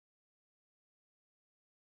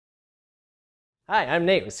Hi, I'm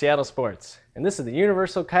Nate with Seattle Sports, and this is the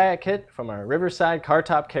Universal Kayak Kit from our Riverside car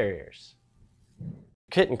top carriers.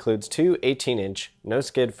 The kit includes two 18-inch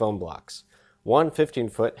no-skid foam blocks, one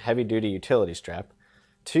 15-foot heavy-duty utility strap,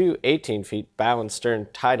 two 18-feet bow and stern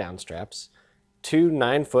tie-down straps, two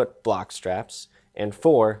 9-foot block straps, and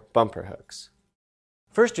four bumper hooks.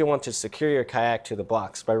 First, you'll want to secure your kayak to the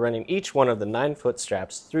blocks by running each one of the 9-foot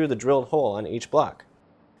straps through the drilled hole on each block,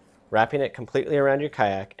 wrapping it completely around your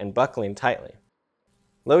kayak and buckling tightly.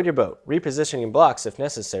 Load your boat, repositioning blocks if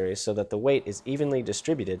necessary so that the weight is evenly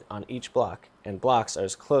distributed on each block and blocks are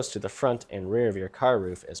as close to the front and rear of your car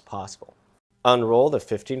roof as possible. Unroll the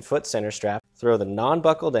 15-foot center strap, throw the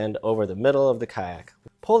non-buckled end over the middle of the kayak.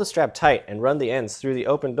 Pull the strap tight and run the ends through the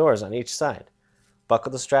open doors on each side.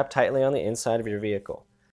 Buckle the strap tightly on the inside of your vehicle.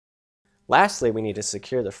 Lastly, we need to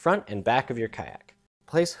secure the front and back of your kayak.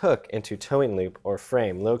 Place hook into towing loop or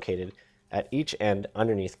frame located at each end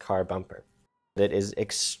underneath car bumper. It is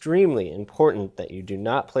extremely important that you do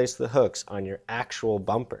not place the hooks on your actual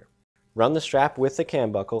bumper. Run the strap with the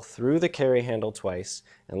cam buckle through the carry handle twice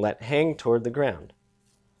and let hang toward the ground.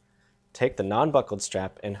 Take the non-buckled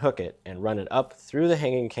strap and hook it and run it up through the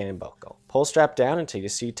hanging cam buckle. Pull strap down until you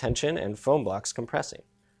see tension and foam blocks compressing.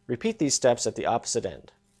 Repeat these steps at the opposite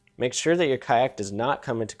end. Make sure that your kayak does not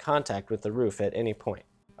come into contact with the roof at any point.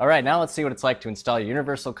 Alright, now let's see what it's like to install a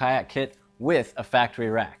Universal Kayak Kit with a factory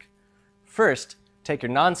rack. First, take your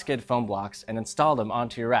non-skid foam blocks and install them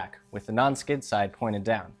onto your rack with the non-skid side pointed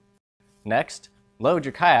down. Next, load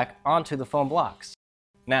your kayak onto the foam blocks.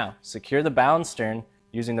 Now, secure the bow and stern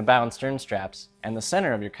using the bow and stern straps and the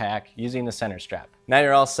center of your kayak using the center strap. Now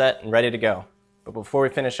you're all set and ready to go. But before we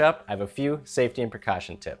finish up, I have a few safety and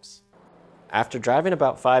precaution tips. After driving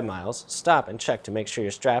about 5 miles, stop and check to make sure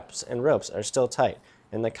your straps and ropes are still tight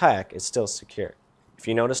and the kayak is still secure. If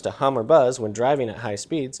you noticed a hum or buzz when driving at high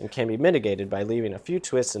speeds, it can be mitigated by leaving a few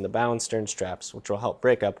twists in the bow and stern straps, which will help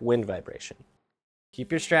break up wind vibration. Keep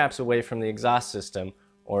your straps away from the exhaust system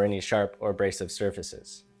or any sharp or abrasive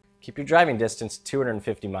surfaces. Keep your driving distance to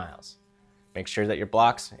 250 miles. Make sure that your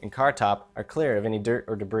blocks and car top are clear of any dirt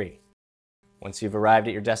or debris. Once you've arrived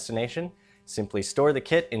at your destination, simply store the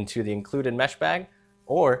kit into the included mesh bag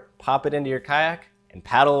or pop it into your kayak and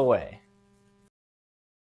paddle away.